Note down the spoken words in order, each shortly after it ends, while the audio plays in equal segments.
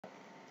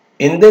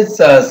in this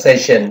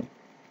session,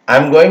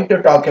 I'm going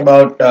to talk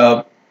about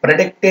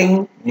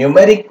predicting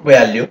numeric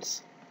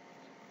values,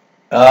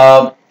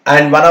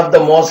 and one of the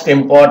most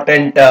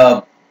important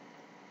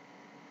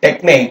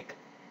technique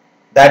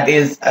that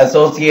is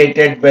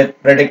associated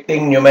with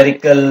predicting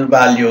numerical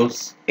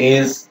values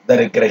is the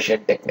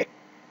regression technique.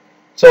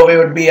 So we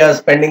would be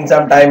spending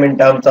some time in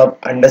terms of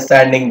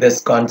understanding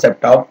this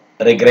concept of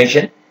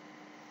regression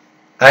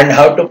and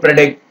how to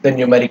predict the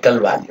numerical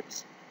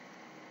values.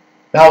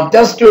 Now,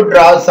 just to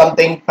draw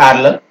something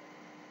parallel,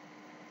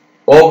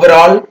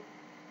 overall,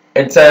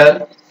 it's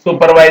a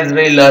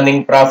supervisory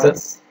learning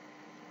process.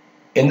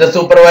 In the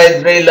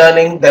supervisory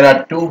learning, there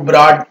are two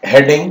broad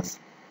headings.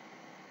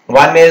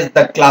 One is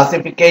the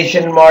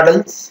classification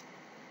models,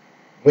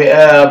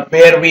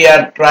 where we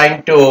are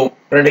trying to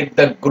predict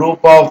the group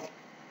of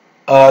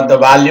the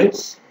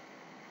values,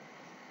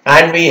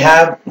 and we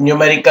have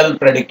numerical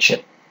prediction.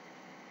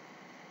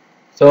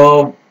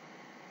 So,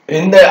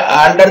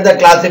 under the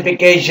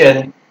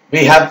classification,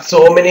 we have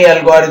so many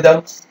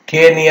algorithms: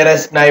 k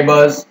nearest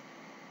neighbors,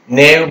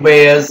 naive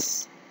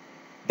Bayes,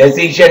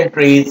 decision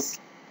trees,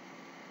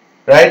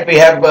 right? We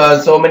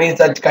have so many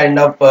such kind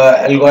of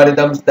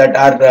algorithms that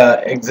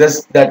are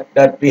exist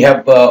that we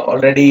have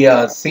already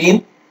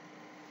seen.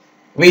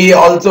 We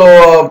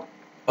also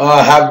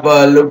have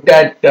looked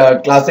at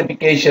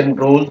classification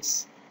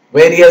rules,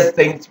 various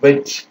things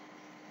which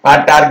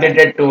are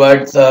targeted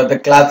towards the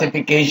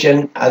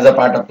classification as a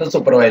part of the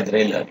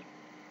supervisory learning.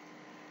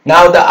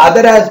 Now, the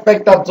other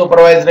aspect of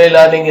supervisory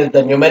learning is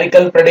the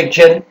numerical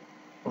prediction,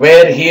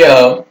 where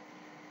here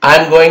I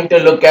am going to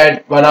look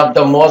at one of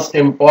the most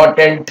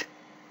important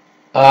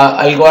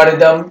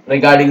algorithm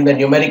regarding the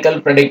numerical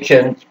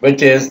predictions,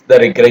 which is the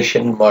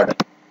regression model.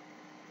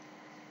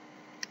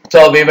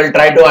 So we will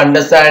try to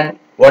understand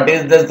what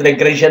is this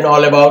regression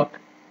all about,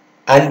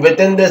 and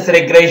within this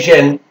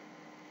regression,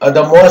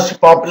 the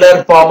most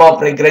popular form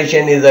of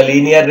regression is a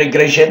linear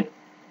regression.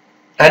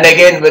 And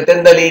again,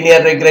 within the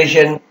linear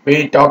regression,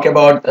 we talk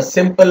about a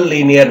simple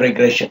linear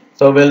regression.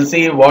 So we'll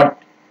see what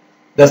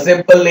the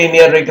simple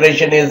linear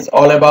regression is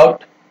all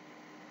about,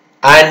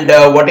 and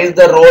what is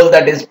the role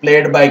that is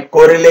played by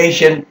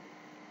correlation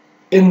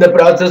in the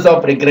process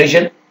of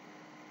regression.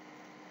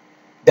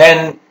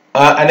 Then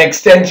an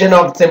extension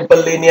of simple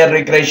linear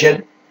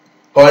regression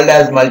called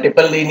as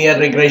multiple linear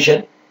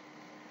regression.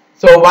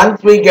 So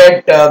once we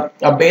get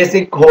a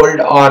basic hold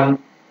on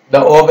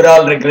the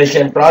overall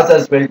regression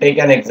process, we'll take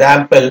an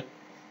example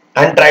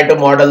and try to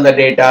model the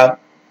data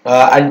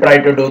and try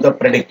to do the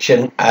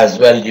prediction as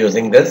well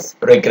using this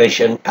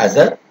regression as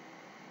a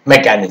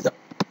mechanism.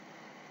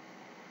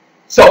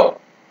 So,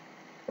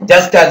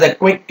 just as a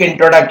quick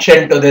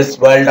introduction to this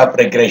world of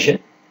regression,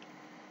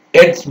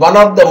 it's one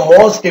of the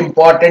most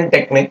important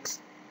techniques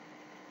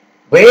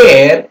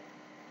where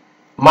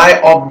my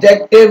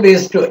objective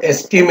is to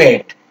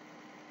estimate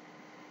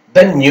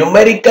the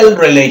numerical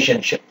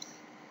relationships.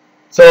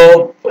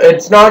 So,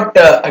 it's not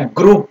a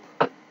group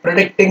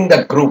predicting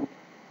the group.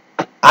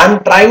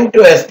 I'm trying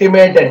to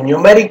estimate the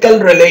numerical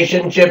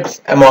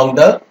relationships among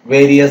the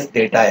various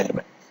data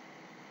elements.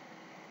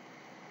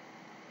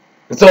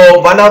 So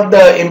one of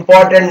the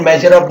important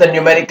measure of the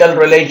numerical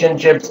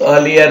relationships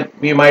earlier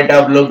we might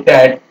have looked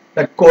at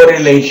the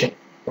correlation,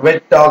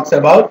 which talks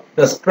about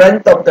the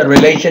strength of the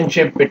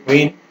relationship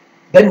between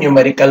the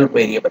numerical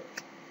variables.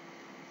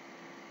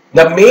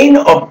 The main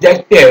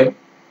objective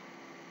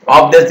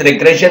of this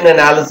regression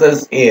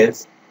analysis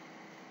is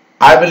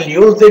I will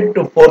use it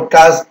to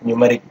forecast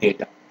numeric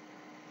data.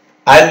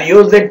 I'll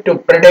use it to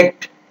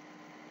predict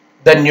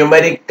the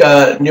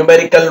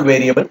numerical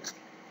variables.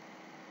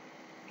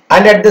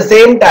 And at the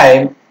same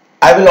time,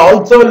 I will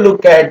also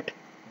look at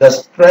the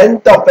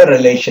strength of a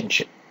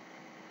relationship.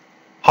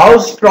 How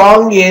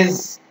strong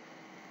is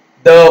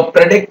the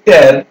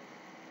predictor?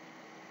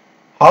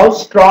 How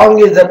strong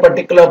is a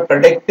particular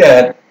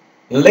predictor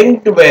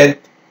linked with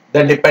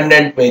the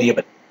dependent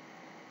variable?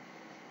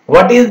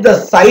 What is the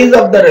size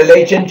of the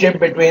relationship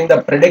between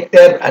the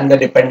predictor and the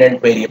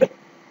dependent variable?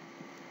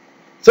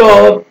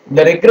 So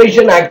the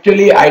regression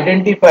actually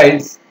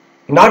identifies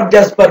not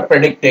just for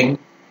predicting,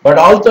 but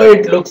also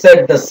it looks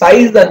at the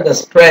size and the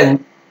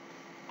strength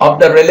of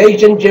the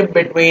relationship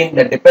between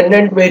the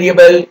dependent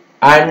variable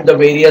and the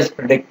various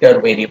predictor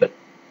variable.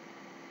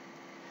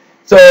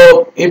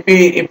 So if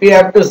we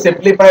have to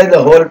simplify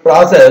the whole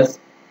process,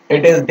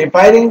 it is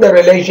defining the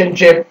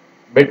relationship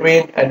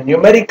between a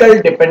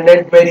numerical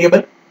dependent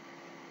variable,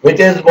 which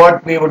is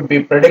what we would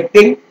be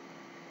predicting,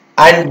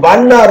 and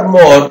one or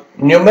more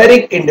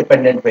numeric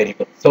independent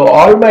variables. So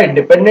all my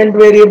dependent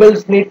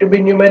variables need to be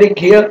numeric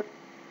here,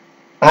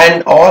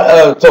 and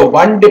so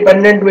one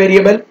dependent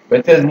variable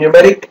which is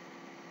numeric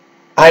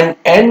and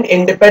n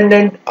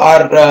independent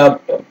or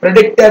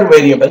predictor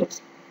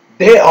variables,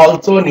 they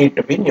also need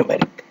to be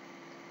numeric.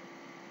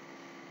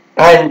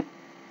 And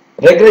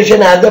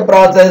regression as a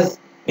process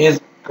is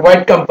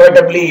quite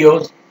comfortably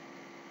used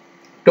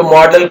to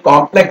model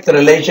complex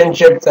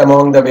relationships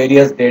among the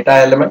various data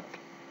elements.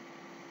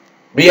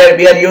 We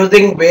are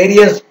using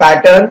various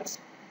patterns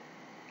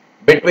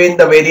between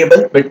the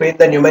variables, between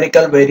the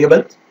numerical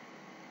variables.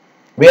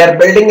 We are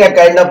building a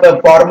kind of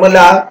a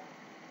formula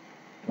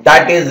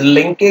that is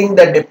linking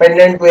the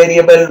dependent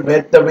variable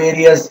with the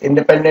various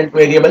independent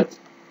variables,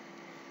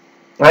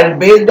 and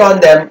based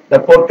on them the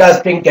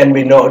forecasting can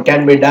be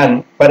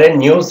done for a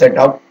new set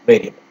of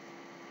variables.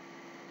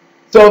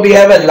 So we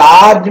have a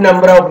large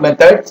number of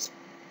methods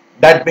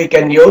that we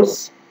can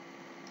use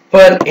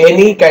for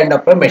any kind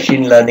of a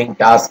machine learning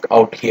task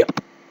out here.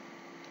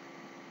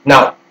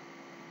 Now,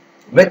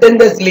 within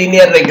this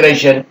linear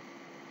regression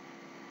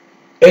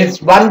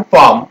is one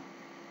form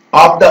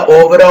of the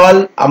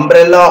overall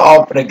umbrella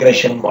of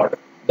regression model.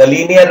 The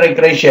linear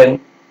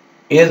regression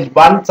is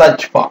one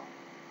such form.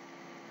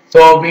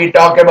 So we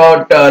talk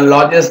about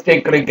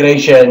logistic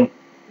regression,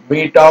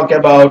 we talk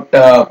about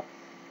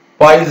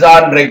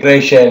Poisson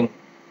regression.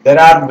 There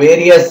are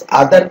various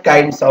other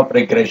kinds of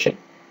regression.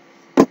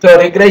 So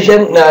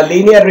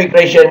linear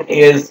regression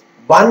is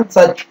one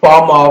such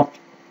form of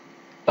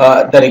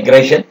the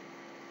regression.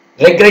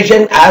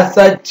 Regression as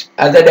such,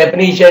 as a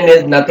definition,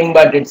 is nothing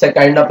but it's a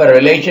kind of a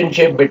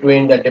relationship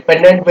between the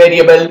dependent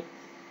variable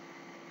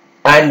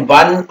and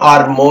one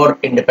or more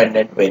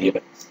independent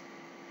variables.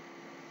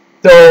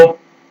 So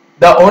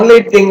the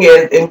only thing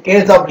is, in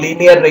case of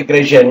linear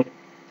regression,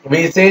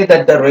 we say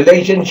that the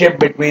relationship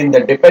between the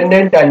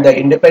dependent and the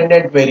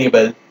independent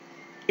variable,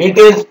 it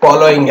is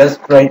following a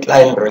straight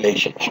line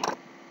relationship,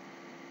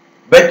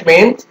 which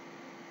means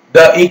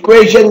the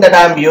equation that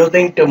I am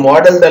using to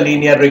model the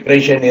linear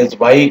regression is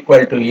y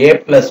equal to a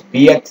plus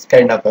bx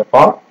kind of a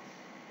form,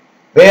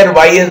 where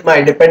y is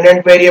my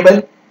dependent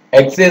variable,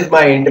 x is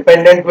my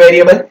independent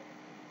variable.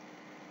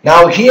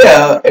 Now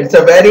here it's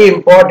a very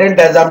important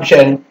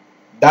assumption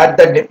that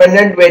the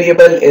dependent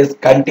variable is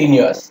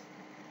continuous.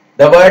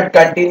 The word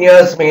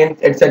continuous means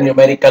it's a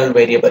numerical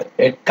variable.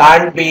 It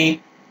can't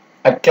be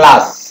a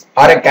class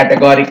or a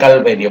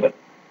categorical variable.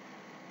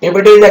 If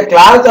it is a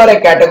class or a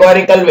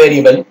categorical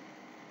variable,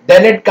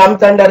 then it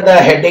comes under the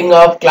heading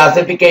of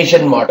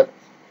classification model.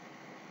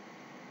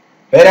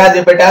 Whereas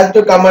if it has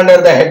to come under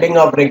the heading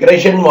of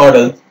regression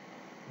models,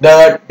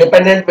 the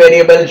dependent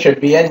variable should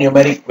be a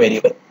numeric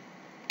variable.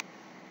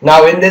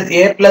 Now in this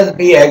a plus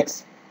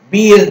bx,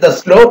 b is the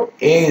slope,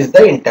 a is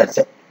the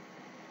intercept.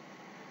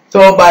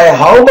 So by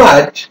how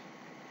much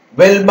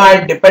will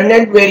my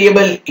dependent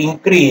variable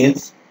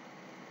increase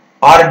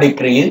or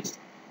decrease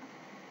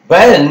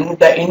when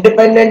the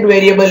independent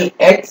variable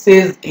x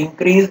is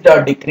increased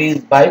or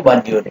decreased by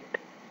 1 unit?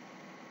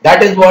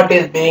 That is what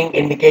is being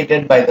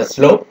indicated by the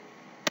slope.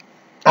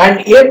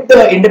 And if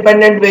the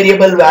independent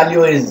variable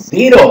value is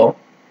 0,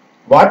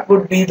 what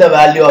would be the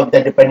value of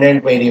the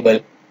dependent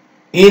variable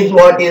is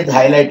what is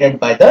highlighted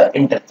by the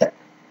intercept.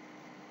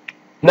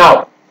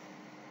 Now,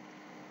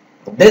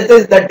 this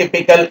is the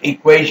typical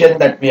equation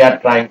that we are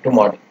trying to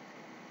model.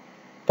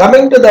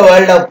 Coming to the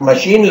world of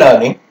machine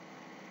learning,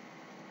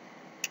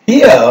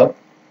 here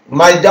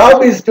my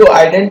job is to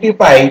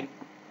identify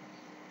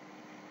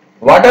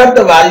what are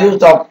the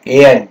values of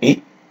a and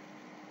b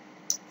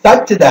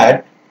such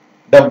that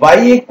the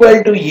y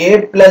equal to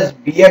a plus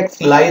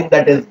bx line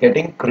that is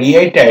getting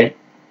created,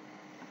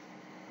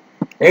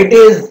 it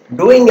is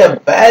doing a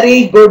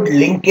very good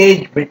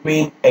linkage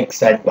between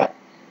x and y.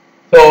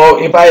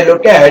 So if I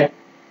look at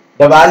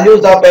the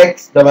values of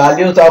x, the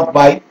values of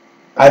y,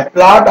 I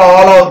plot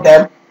all of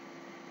them.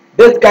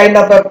 This kind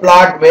of a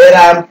plot where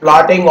I am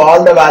plotting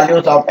all the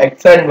values of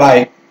x and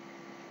y,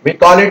 we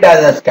call it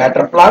as a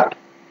scatter plot.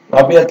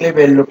 Obviously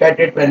we will look at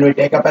it when we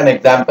take up an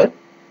example.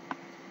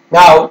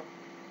 Now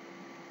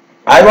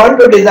I want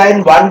to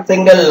design one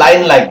single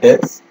line like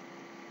this,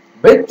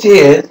 which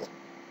is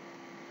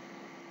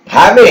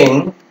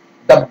having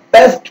the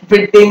best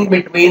fitting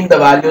between the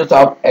values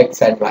of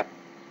x and y,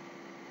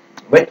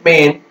 which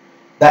means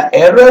the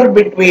error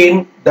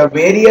between the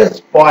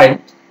various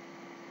points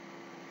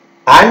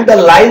and the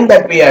line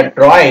that we are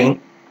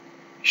drawing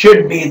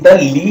should be the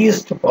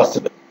least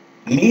possible,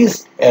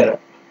 least error.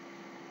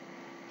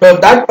 So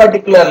that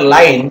particular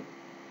line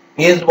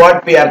is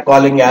what we are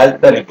calling as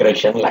the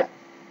regression line.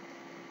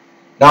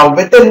 Now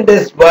within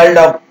this world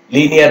of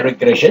linear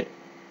regression,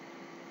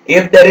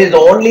 if there is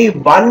only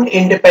one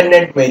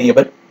independent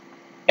variable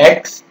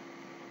x,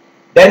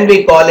 then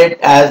we call it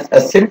as a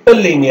simple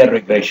linear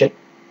regression.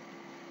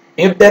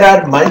 If there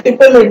are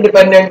multiple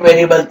independent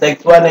variables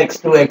x1,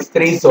 x2,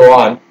 x3, so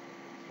on,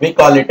 we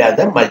call it as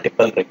a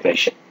multiple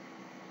regression.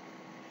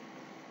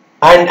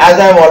 And as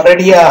I have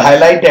already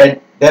highlighted,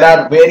 there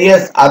are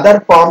various other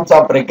forms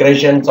of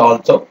regressions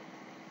also,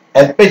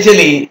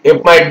 especially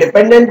if my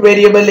dependent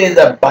variable is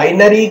a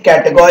binary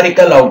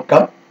categorical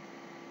outcome.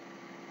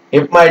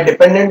 If my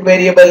dependent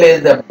variable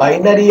is a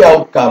binary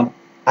outcome,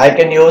 I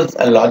can use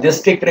a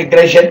logistic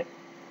regression.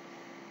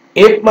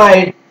 If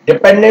my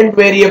dependent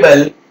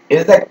variable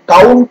is a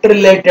count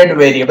related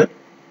variable,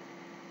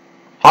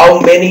 how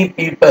many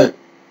people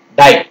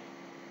die.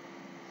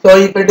 So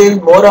if it is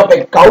more of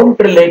a count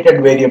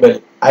related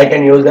variable, I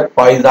can use a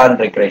Poisson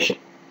regression.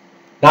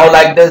 Now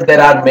like this,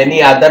 there are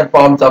many other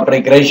forms of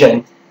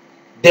regression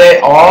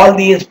All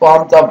these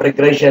forms of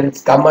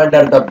regressions come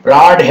under the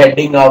broad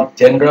heading of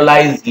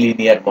generalized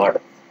linear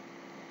models.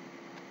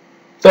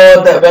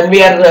 So when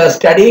we are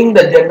studying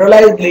the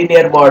generalized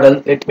linear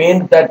models, it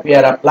means that we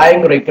are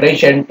applying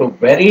regression to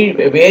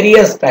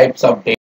various types of data.